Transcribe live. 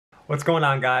What's going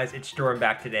on, guys? It's Jordan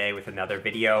back today with another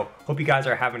video. Hope you guys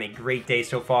are having a great day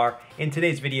so far. In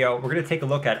today's video, we're going to take a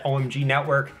look at OMG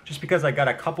Network just because I got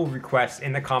a couple requests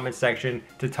in the comment section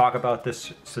to talk about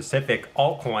this specific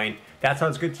altcoin. If that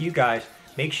sounds good to you guys,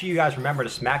 make sure you guys remember to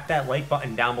smack that like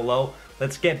button down below.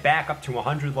 Let's get back up to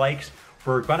 100 likes.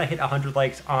 We're going to hit 100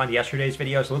 likes on yesterday's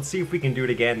video, so let's see if we can do it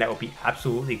again. That would be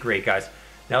absolutely great, guys.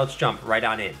 Now let's jump right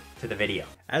on in to the video.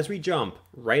 As we jump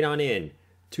right on in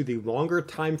to the longer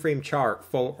time frame chart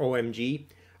for OMG,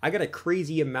 I got a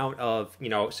crazy amount of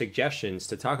suggestions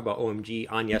to talk about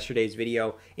OMG on yesterday's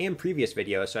video and previous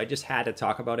videos, so I just had to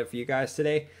talk about it for you guys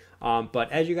today. But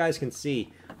as you guys can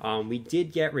see, we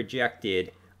did get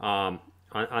rejected on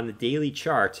the daily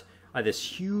chart. This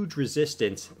huge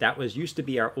resistance that was used to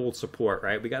be our old support,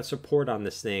 right? We got support on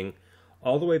this thing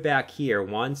all the way back here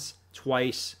once,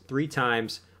 twice, 3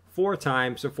 times, 4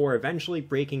 times before eventually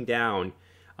breaking down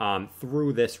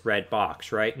through this red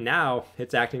box. Right now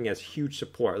it's acting as huge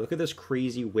support. Look at this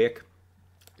crazy wick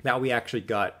that we actually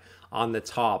got on the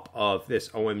top of this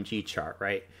OMG chart,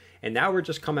 right? And now we're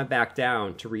just coming back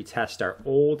down to retest our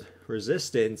old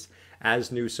resistance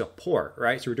as new support,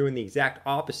 right? So we're doing the exact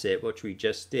opposite, which we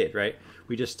just did, right?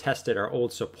 We just tested our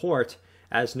old support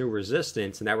as new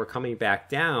resistance, and now we're coming back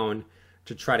down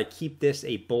to try to keep this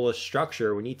a bullish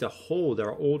structure. We need to hold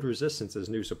our old resistance as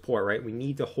new support, right? We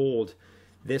need to hold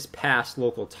this past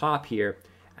local top here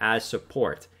as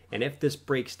support. And if this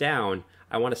breaks down,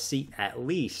 I want to see at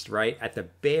least, right, at the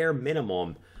bare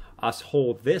minimum, us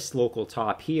hold this local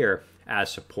top here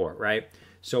as support, right?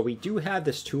 So we do have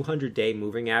this 200-day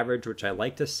moving average, which I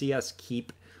like to see us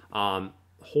keep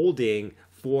holding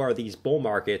for these bull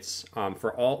markets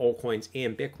for all altcoins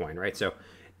and Bitcoin, right? So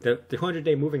the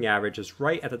 200-day moving average is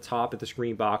right at the top of this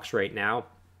green box right now.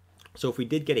 So if we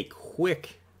did get a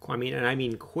quick, I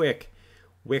mean quick,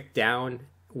 wick down,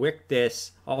 wick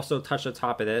this, also touch the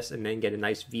top of this, and then get a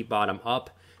nice V bottom up,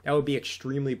 that would be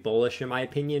extremely bullish in my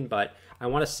opinion. But I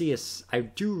want to see us, I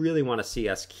do really want to see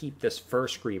us keep this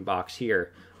first green box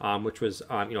here, which was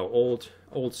old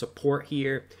support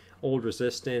here, old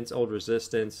resistance.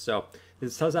 So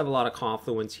this does have a lot of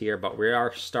confluence here, but we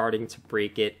are starting to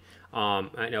break it.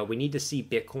 I know we need to see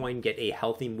Bitcoin get a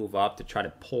healthy move up to try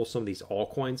to pull some of these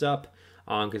altcoins up.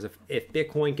 Because if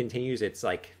Bitcoin continues its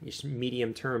like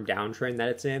medium-term downtrend that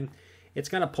it's in, it's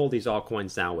going to pull these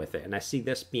altcoins down with it. And I see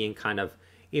this being kind of,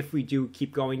 if we do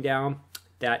keep going down,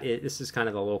 this is kind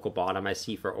of the local bottom I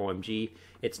see for OMG.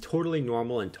 It's totally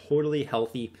normal and totally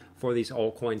healthy for these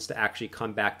altcoins to actually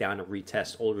come back down and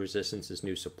retest old resistance as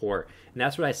new support. And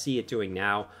that's what I see it doing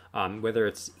now, whether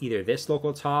it's either this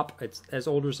local top as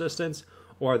old resistance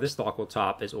or this local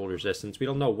top is old resistance. We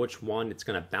don't know which one it's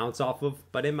going to bounce off of,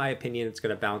 but in my opinion, it's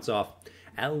going to bounce off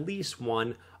at least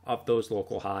one of those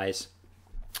local highs.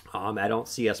 I don't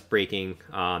see us breaking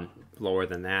lower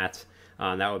than that.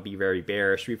 That would be very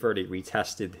bearish. We've already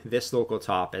retested this local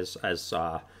top as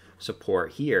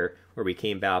support here, where we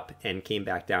came back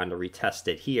down to retest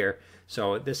it here.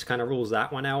 So this kind of rules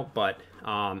that one out. But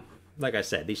like I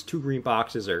said, these 2 green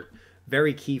boxes are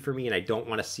very key for me, and I don't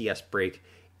want to see us break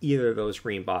either of those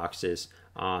green boxes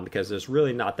because there's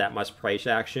really not that much price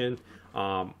action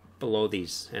below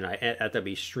these, and that'd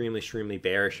be extremely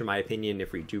bearish in my opinion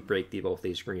if we do break both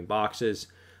these green boxes.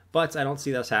 But I don't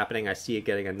see this happening. I see it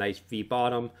getting a nice V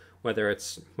bottom, whether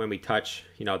it's when we touch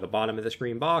the bottom of this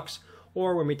green box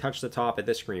or when we touch the top of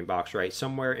this green box, right?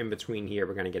 Somewhere in between here,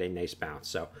 we're going to get a nice bounce.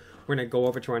 So we're going to go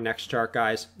over to our next chart,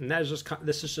 guys, and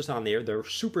this is just on the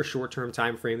super short-term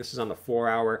time frame. This is on the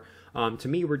 4-hour. To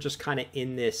me, we're just kind of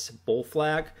in this bull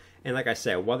flag, and like I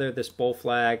said, whether this bull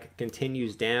flag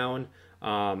continues down,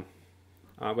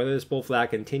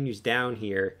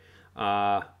 here,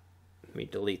 let me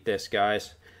delete this,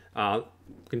 guys.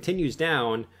 Continues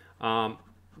down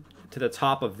to the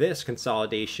top of this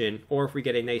consolidation, or if we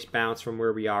get a nice bounce from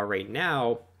where we are right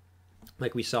now,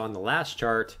 like we saw in the last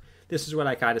chart, this is what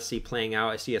I kind of see playing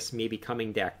out. I see us maybe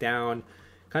coming back down,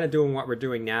 kind of doing what we're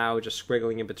doing now, just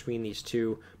squiggling in between these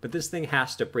two. But this thing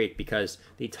has to break because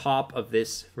the top of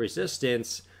this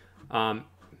resistance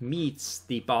meets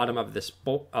the bottom of this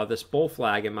bull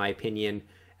flag, in my opinion,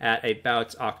 at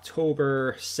about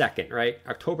October 2nd, right?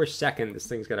 October 2nd, this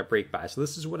thing's got to break by. So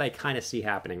this is what I kind of see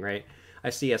happening, right? I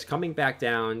see us coming back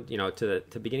down, to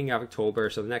the beginning of October,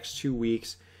 so the next 2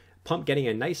 weeks, getting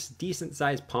a nice,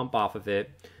 decent-sized pump off of it,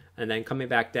 and then coming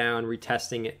back down,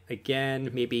 retesting it again,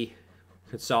 maybe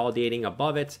consolidating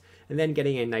above it, and then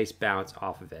getting a nice bounce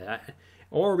off of it.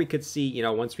 Or we could see,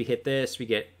 once we hit this, we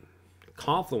get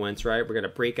confluence, right? We're going to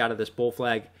break out of this bull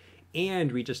flag,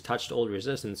 and we just touched old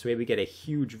resistance. So maybe we get a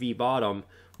huge V bottom,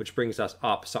 which brings us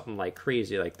up something like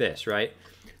crazy like this, right?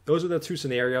 those are the two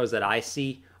scenarios that I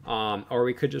see. Or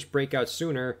we could just break out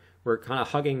sooner. We're kind of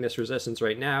hugging this resistance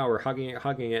right now. We're hugging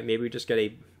it. Maybe we just get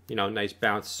a nice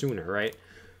bounce sooner, right?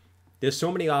 There's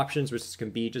so many options which this can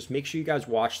be. Just make sure you guys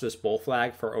watch this bull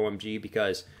flag for OMG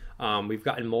because we've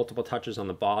gotten multiple touches on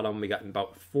the bottom. We gotten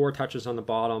about 4 touches on the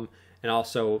bottom, and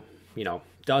also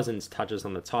dozens touches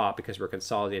on the top because we're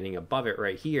consolidating above it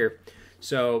right here.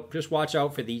 So just watch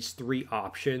out for these 3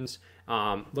 options.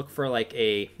 Look for like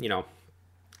a 2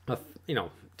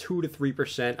 to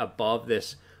 3% above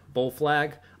this bull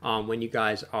flag when you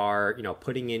guys are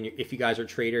putting in. If you guys are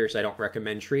traders, I don't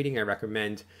recommend trading. I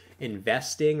recommend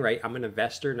investing, right? I'm an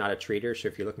investor, not a trader. So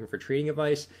if you're looking for trading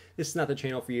advice, this is not the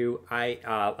channel for you.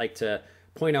 I like to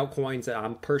point out coins that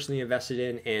I'm personally invested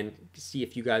in and see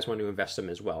if you guys want to invest them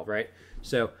as well, right?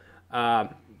 So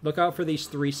look out for these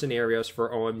 3 scenarios for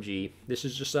OMG. This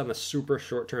is just on a super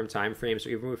short-term time frame. So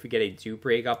even if we get a do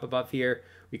break up above here,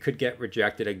 we could get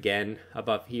rejected again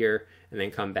above here and then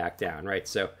come back down, right?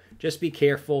 So just be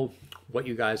careful what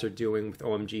you guys are doing with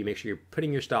OMG. Make sure you're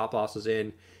putting your stop losses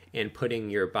in and putting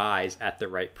your buys at the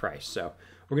right price. So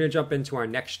we're going to jump into our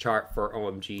next chart for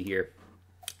OMG here.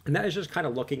 And that is just kind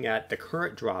of looking at the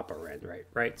current drop we're in,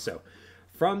 right? So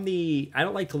from I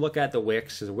don't like to look at the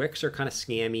wicks because the wicks are kind of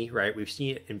scammy, right? We've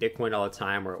seen it in Bitcoin all the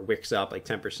time where it wicks up like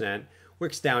 10%,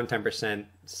 wicks down 10%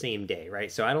 same day, right?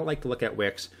 So I don't like to look at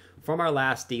wicks. From our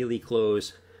last daily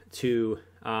close to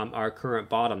our current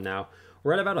bottom now,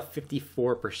 we're at about a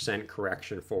 54%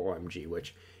 correction for OMG,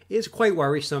 which is quite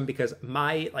worrisome because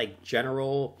my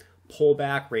general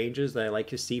pullback ranges that I like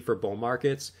to see for bull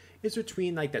markets is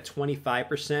between like the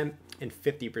 25% and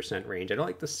 50% range. I don't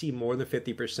like to see more than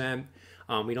 50%.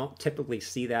 We don't typically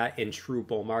see that in true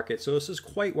bull markets. So this is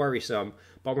quite worrisome,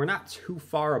 but we're not too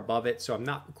far above it. So I'm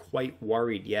not quite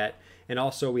worried yet. And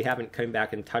also we haven't come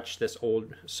back and touched this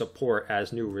old support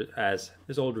as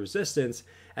this old resistance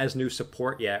as new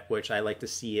support yet, which I like to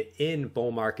see it in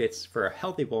bull markets for a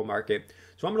healthy bull market.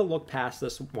 So I'm going to look past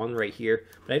this one right here,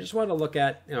 but I just want to look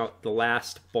at the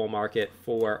last bull market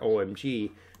for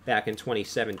OMG back in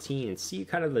 2017 and see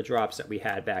kind of the drops that we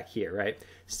had back here, right?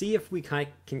 See if we can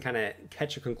kind of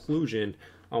catch a conclusion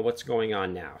on what's going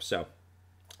on now. So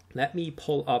let me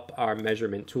pull up our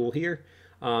measurement tool here.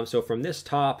 So from this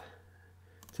top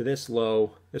to this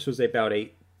low, this was about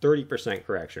a 30%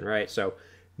 correction, right? So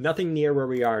nothing near where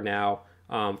we are now.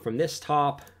 From this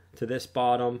top to this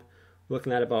bottom,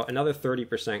 looking at about another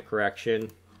 30%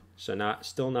 correction. So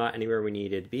still not anywhere we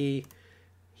needed to be.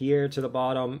 Here to the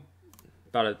bottom,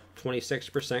 about a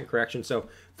 26% correction. So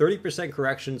 30%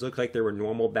 corrections look like they were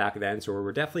normal back then. So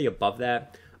we're definitely above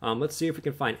that. Let's see if we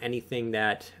can find anything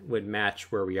that would match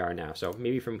where we are now. So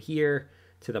maybe from here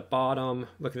to the bottom,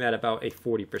 looking at about a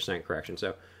 40% correction.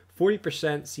 So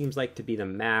 40% seems like to be the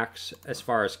max as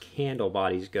far as candle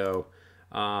bodies go.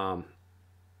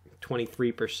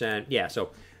 23%. Yeah, so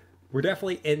we're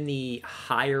definitely in the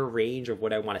higher range of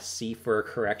what I want to see for a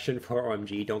correction for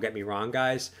OMG. Don't get me wrong,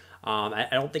 guys. I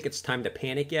don't think it's time to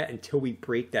panic yet until we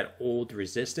break that old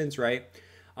resistance, right?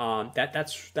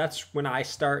 That's when I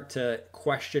start to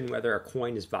question whether a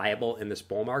coin is viable in this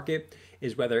bull market,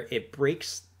 is whether it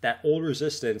breaks that old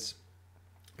resistance.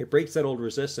 It breaks that old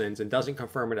resistance and doesn't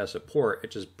confirm it as support.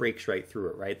 It just breaks right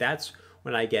through it, right? That's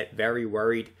when I get very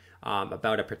worried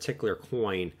about a particular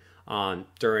coin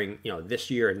during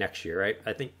this year and next year, right?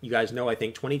 I think you guys know, I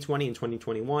think 2020 and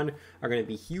 2021 are going to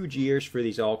be huge years for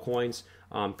these altcoins,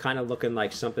 kind of looking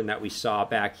like something that we saw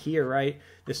back here, right?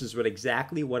 This is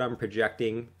exactly what I'm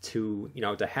projecting to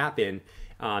happen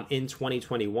in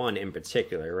 2021 in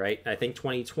particular, right? I think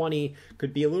 2020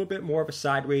 could be a little bit more of a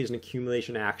sideways and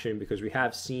accumulation action because we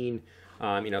have seen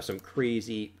some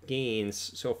crazy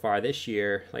gains so far this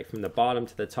year, like from the bottom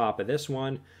to the top of this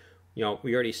one.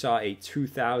 We already saw a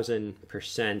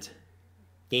 2,000%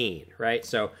 gain, right?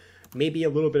 So maybe a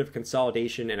little bit of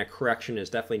consolidation and a correction is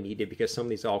definitely needed because some of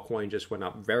these altcoins just went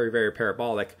up very, very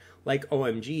parabolic. Like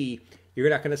OMG, you're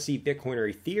not going to see Bitcoin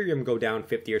or Ethereum go down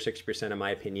 50 or 60% in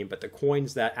my opinion, but the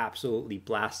coins that absolutely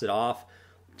blasted off,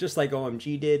 just like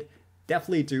OMG did,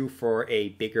 definitely due for a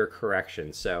bigger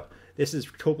correction. So this is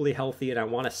totally healthy, and I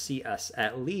want to see us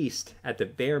at least at the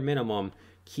bare minimum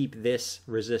keep this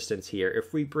resistance here.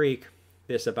 If we break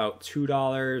this about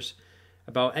 $2,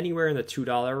 about anywhere in the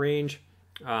 $2 range,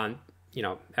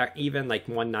 even like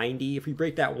 190, if we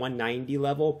break that 190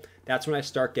 level, that's when I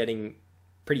start getting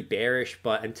pretty bearish.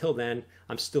 But until then,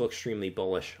 I'm still extremely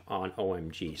bullish on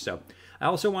OMG. So I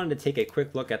also wanted to take a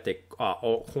quick look at the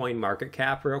altcoin market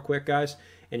cap real quick, guys.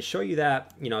 and show you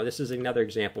that, you know, this is another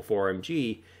example for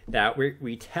OMG that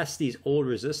we test these old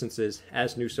resistances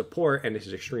as new support, and this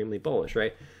is extremely bullish,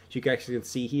 right? So you guys can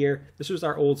see here, this was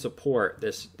our old support,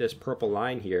 this purple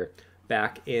line here,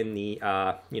 back in the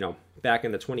back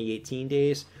in the 2018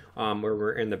 days, where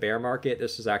we're in the bear market.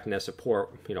 This is acting as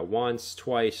support, you know, once,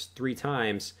 twice, 3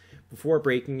 times before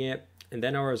breaking it, and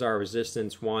then there was our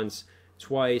resistance once,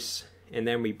 twice, and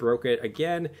then we broke it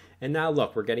again, and now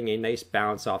look, we're getting a nice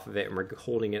bounce off of it, and we're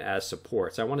holding it as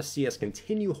support. So I want to see us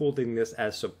continue holding this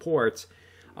as support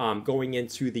going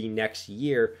into the next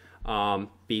year,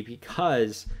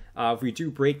 because if we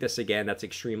do break this again, that's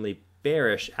extremely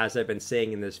bearish. As I've been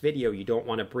saying in this video, you don't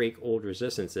want to break old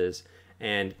resistances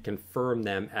and confirm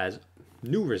them as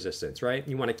new resistance, right?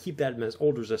 You want to keep them as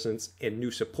old resistance and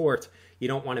new support. You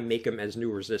don't want to make them as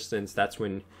new resistance. That's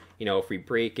when, you know, if we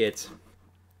break it,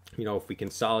 you know, if we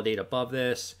consolidate above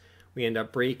this, we end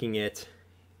up breaking it,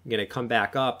 you're going to come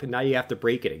back up, and now you have to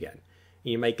break it again.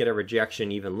 You might get a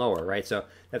rejection even lower, right? So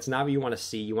that's not what you want to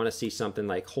see. You want to see something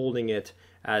like holding it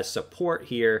as support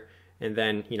here, and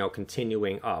then, you know,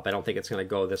 continuing up. I don't think it's going to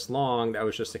go this long. That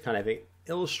was just a kind of an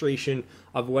illustration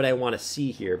of what I want to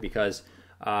see here, because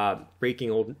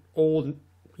breaking old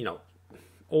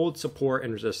support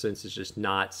and resistance is just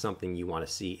not something you want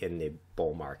to see in the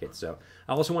bull market. So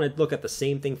I also want to look at the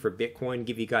same thing for Bitcoin,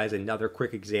 give you guys another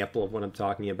quick example of what I'm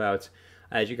talking about.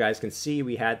 As you guys can see,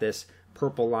 we had this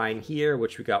purple line here,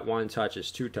 which we got 1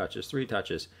 touches, 2 touches, 3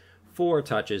 touches, 4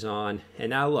 touches on,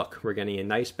 and now look, we're getting a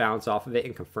nice bounce off of it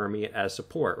and confirming it as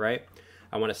support, right?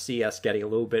 I want to see us getting a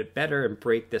little bit better and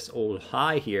break this old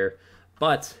high here,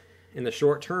 but in the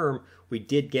short term, we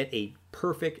did get a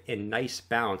perfect and nice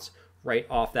bounce right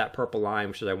off that purple line,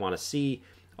 which is I want to see.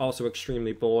 Also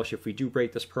extremely bullish if we do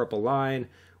break this purple line,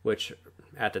 which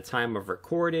at the time of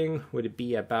recording would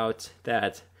be about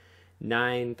that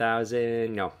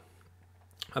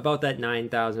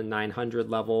 9,900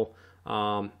 level.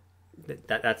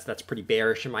 That's pretty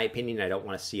bearish in my opinion. I don't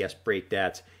want to see us break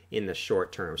that in the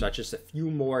short term. So that's just a few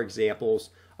more examples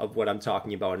of what I'm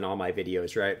talking about in all my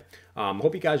videos, right?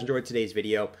 Hope you guys enjoyed today's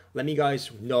video. Let me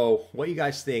guys know what you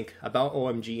guys think about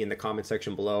OMG in the comment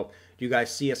section below. Do you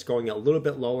guys see us going a little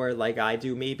bit lower like I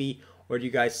do maybe? Or do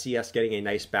you guys see us getting a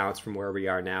nice bounce from where we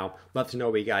are now? Love to know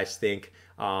what you guys think.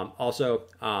 Also,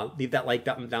 leave that like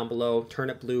button down below.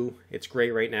 Turn it blue. It's gray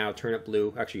right now. Turn it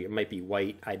blue. Actually, it might be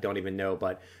white. I don't even know,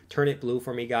 but turn it blue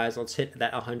for me, guys. Let's hit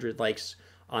that 100 likes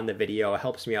on the video. It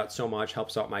helps me out so much,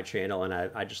 helps out my channel, and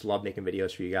I just love making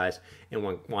videos for you guys and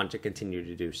want to continue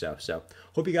to do so. So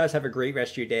hope you guys have a great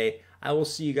rest of your day. I will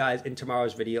see you guys in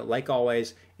tomorrow's video. Like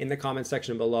always, in the comment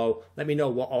section below, let me know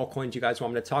what altcoins you guys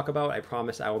want me to talk about. I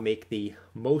promise I will make the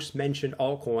most mentioned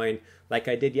altcoin like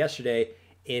I did yesterday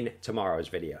in tomorrow's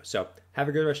video. So have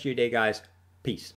a good rest of your day, guys. Peace.